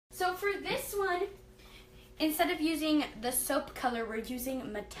So for this one, instead of using the soap color, we're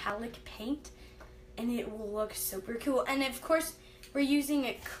using metallic paint, and it will look super cool. And of course, we're using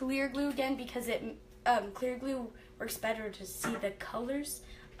a clear glue again because clear glue works better to see the colors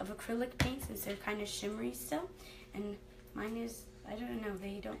of acrylic paint since they're kind of shimmery still. And mine is, I don't know,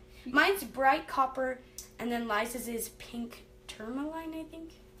 they don't. Mine's bright copper, and then Liza's is pink tourmaline, I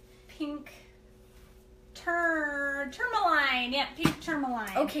think. Pink tourmaline. Yeah, pink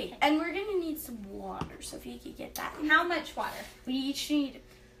tourmaline. Okay, and we're gonna need some water, so if you could get that. How much water? We each need,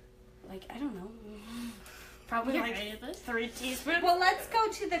 like, I don't know, probably like 3 teaspoons. Well, let's go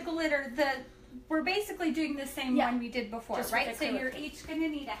to the glitter. We're basically doing the same one we did before, Just right? So you're each gonna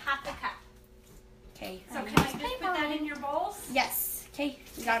need a half a cup. Okay. So can I just put that in your bowls? Yes. Okay,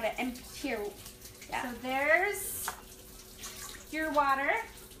 we got it empty here. Yeah. So there's your water.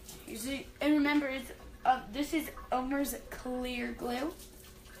 And remember, this is Omer's clear glue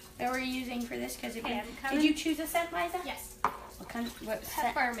that we're using for this because did you choose a scent, Liza? Yes. What kind of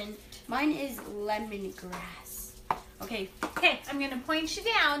scent? Peppermint. Mine is lemongrass. Okay. Okay, I'm gonna point you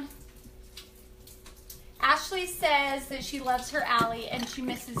down. Ashley says that she loves her Allie and she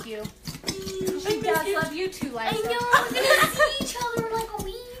misses you. She does love you too, Liza. I know, we're gonna see each other in like a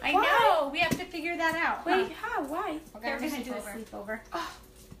week. I know. We have to figure that out. Wait, how? Why? They're gonna do a sleepover. Oh,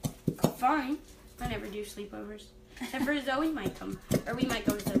 fine. I never do sleepovers. Except for Zoe might come. Or we might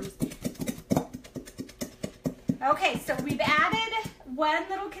go to Zoe's. Okay, so we've added one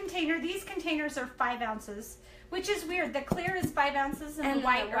little container. These containers are 5 ounces, which is weird. The clear is 5 ounces and the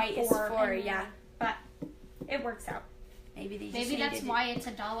white is 4, yeah. But it works out. Maybe that's why it's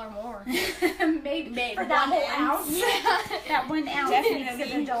 $1 more. Maybe for that whole ounce. Yeah. That 1 ounce makes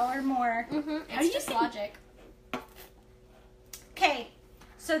it $1 more. It's just logic. Okay,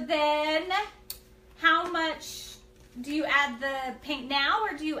 so then how much do you add the paint now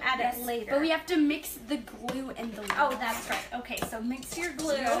or do you add it later? But we have to mix the glue and the Oh, that's right. Okay, so mix your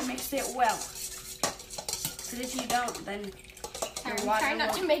glue. You gotta mix it well. Because if you don't, then your I'm water trying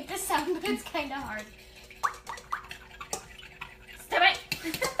not to make this sound, but it's kind of hard. Stop it!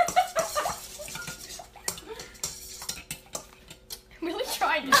 I'm really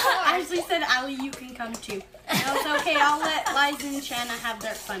trying to hard. Ashley said, Allie, you can come too. And I was okay, I'll let Liza and Shanna have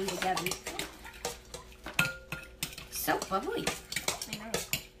their fun together. So bubbly. I know.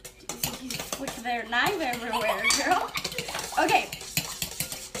 With their knife everywhere, girl. Okay.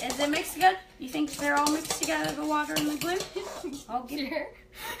 Is it mixed good? You think they're all mixed together, the water and the glue? I'll get Sure.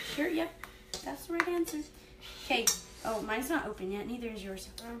 Sure, yeah. That's the right answer. Okay. Oh, mine's not open yet. Neither is yours.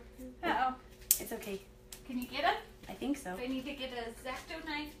 Uh-oh. It's okay. Can you get them? I think so. Do I need to get a X-Acto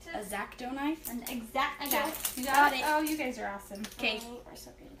knife to... A X-Acto knife? An X-Acto. I got it. You got it? Oh, you guys are awesome. Okay. We're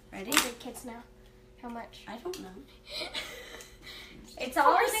so good. Ready? We're good kids now. How much? I don't know. It's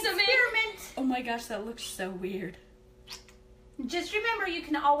all an Force 'em in. experiment. Oh my gosh, that looks so weird. Just remember, you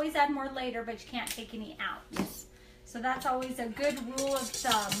can always add more later, but you can't take any out. Yes. So that's always a good rule of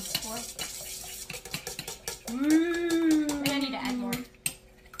thumb. I need to add more.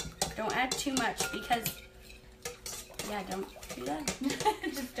 Don't add too much because, yeah, don't do that.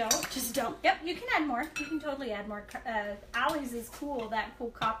 Just don't. Just don't. Yep, you can add more. You can totally add more. Allie's is cool, that cool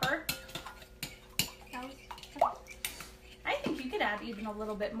copper. I think you could add even a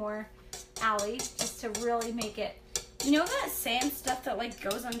little bit more, Allie, just to really make it. You know that sand stuff that like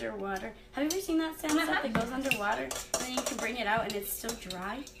goes underwater? Have you ever seen that sand stuff that goes underwater and then you can bring it out and it's still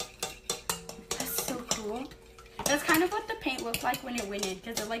dry? That's so cool. That's kind of what the paint looked like when it went in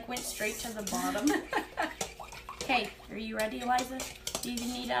because it like went straight to the bottom. Okay, are you ready, Eliza? Do you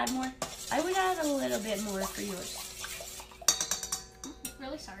need to add more? I would add a little bit more for yours.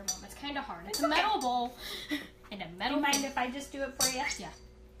 Really sorry, Mom. It's kind of hard. It's a metal bowl and a metal. Do you mind if I just do it for you? Yeah.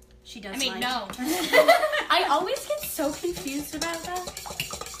 She does. I mean, no. I always get so confused about that.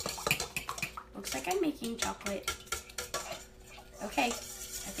 Looks like I'm making chocolate. Okay, I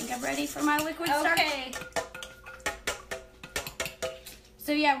think I'm ready for my liquid start. Okay.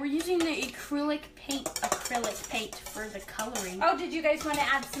 So yeah, we're using the acrylic paint for the coloring. Oh, did you guys want to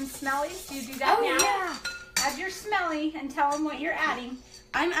add some smellies? Do you do that now? Yeah. Add your smelly and tell them what you're adding.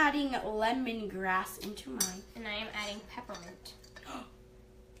 I'm adding lemongrass into mine. And I am adding peppermint.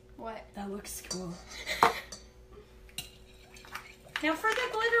 What? That looks cool. Now for the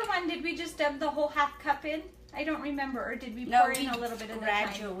glitter one, did we just dub the whole half cup in? I don't remember, or did we pour in a little bit of the time?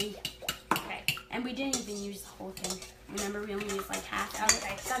 gradually. Okay. And we didn't even use the whole thing. Remember, we only used like half.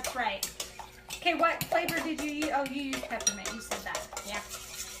 Okay, that's right. Okay, what flavor did you use? Oh, you used peppermint. You said that. Yeah.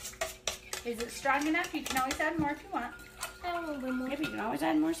 Is it strong enough? You can always add more if you want. Add a little bit more. Maybe you can always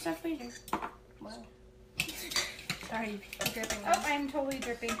add more stuff later. Well. Sorry, dripping. Oh, I'm totally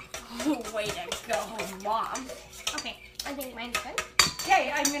dripping. Way to go, Mom. Okay, I think mine's good.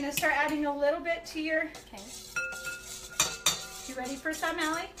 Okay, I'm going to start adding a little bit to your... Okay. You ready for some,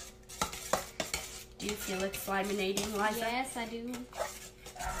 Allie? Do you feel it sliminating, Liza? Yes, I do.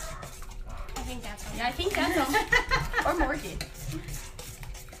 I think that's all. Yeah, I think that's all. Or Morgan.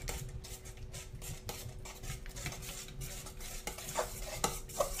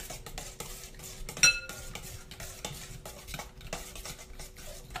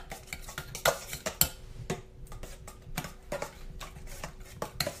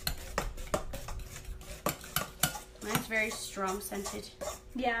 Mine's very strong scented.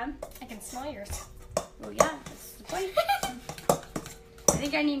 Yeah. I can smell yours. Well, yeah, that's the point. I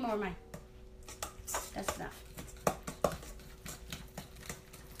think I need more of mine. That's enough.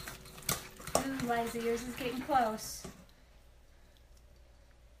 Ooh, Liza, yours is getting close.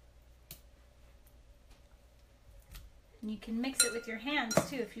 And you can mix it with your hands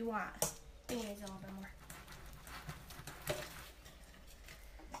too if you want. I think it needs a little bit more.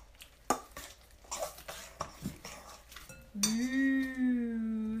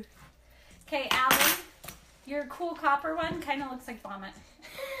 Ooh. Okay, Allie, your cool copper one kind of looks like vomit.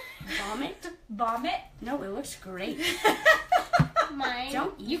 Vomit? Vomit? No, it looks great. Mine.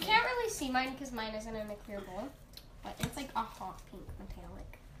 Don't You eat can't really see mine because mine isn't in a clear bowl. But it's like a hot pink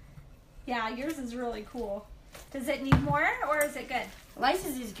metallic. Yeah, yours is really cool. Does it need more or is it good?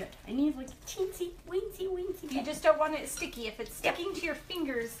 Liza's is good. I need like a teensy, weensy. You just don't want it sticky. If it's sticking to your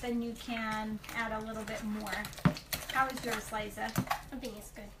fingers, then you can add a little bit more. How is yours, Liza? I think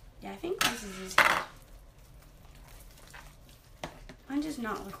it's good. Yeah, I think Liza's is good. Mine does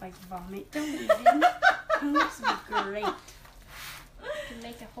not look like vomit. Don't even. It looks great. You can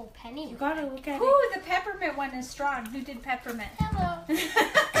make a whole penny. You gotta look at Ooh, the peppermint one is strong. Who did peppermint? Hello.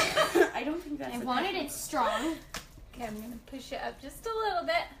 it. I don't think that's I a wanted pepper. it strong. Okay, I'm going to push it up just a little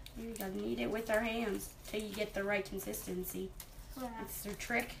bit. You gotta knead it with our hands till you get the right consistency. Yeah. It's their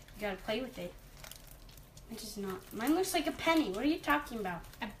trick. You gotta play with it. It does not. Mine looks like a penny. What are you talking about?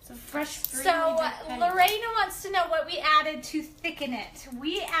 It's a fresh, So, penny. Lorena wants to know what we added to thicken it.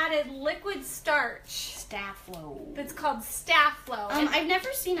 We added liquid starch sta-flo. that's called sta-flo. I've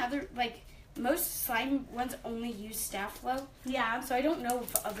never seen other, like, most slime ones only use sta-flo. Yeah. So I don't know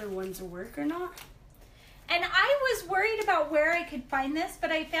if other ones work or not. And I was worried about where I could find this, but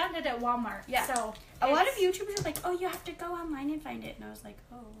I found it at Walmart. Yeah. So A lot of YouTubers are like, oh, you have to go online and find it. And I was like,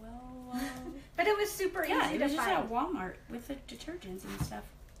 oh, well. But it was super Yeah, easy it to was just find. at Walmart with the detergents and stuff.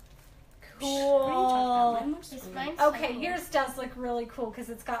 Cool. What are you talking about? Mine looks Is great. mine Okay, so- yours does look really cool because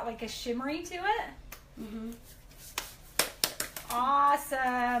it's got like a shimmery to it. Mm-hmm.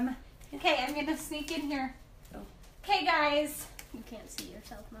 Awesome. Okay, I'm gonna sneak in here. Oh. Okay, guys. You can't see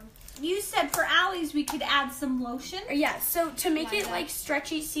yourself, Mom. You said for Allie's we could add some lotion. Yeah, so to make it Liza. like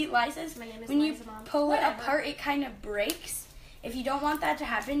stretchy, see Liza's, My name is when you Liza, Mom. pull it Whatever. apart, it kind of breaks. If you don't want that to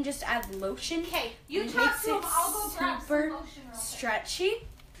happen, just add lotion. Okay, you It talk makes to him. it I'll go grab some super lotion real quick. stretchy.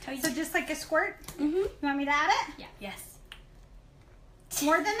 So just like a squirt? Mm-hmm. You want me to add it? Yes.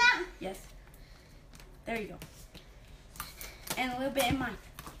 More than that? Yes. There you go. And a little bit in mine.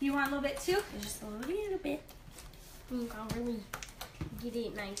 You want a little bit too? Just a little bit. You can really get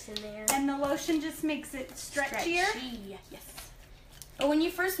it nice in there. And the lotion just makes it stretchier? Stretchy, yes. But when you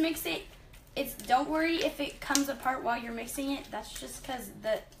first mix it, don't worry if it comes apart while you're mixing it. That's just because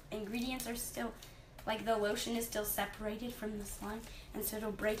the ingredients are still, like the lotion is still separated from the slime, and so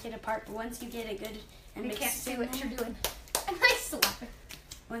it'll break it apart. But once you get it good and You mixed can't see in what there, you're doing. A nice slap.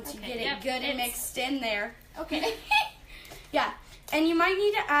 once you Okay, get it yep, good and it's- mixed in there, Okay. yeah. And you might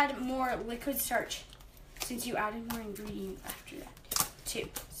need to add more liquid starch since you added more ingredients after that too.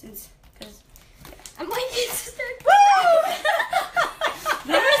 Because I'm like, it's woo!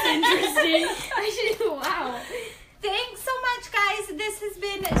 That was interesting. I should, wow. Thanks so much, guys. This has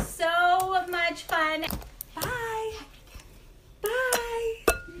been so much fun. Bye. Bye.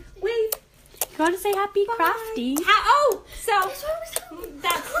 Wait. You gotta say happy crafty. So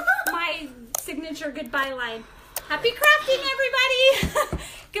that's my signature goodbye line. Happy crafting, everybody.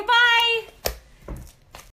 Goodbye.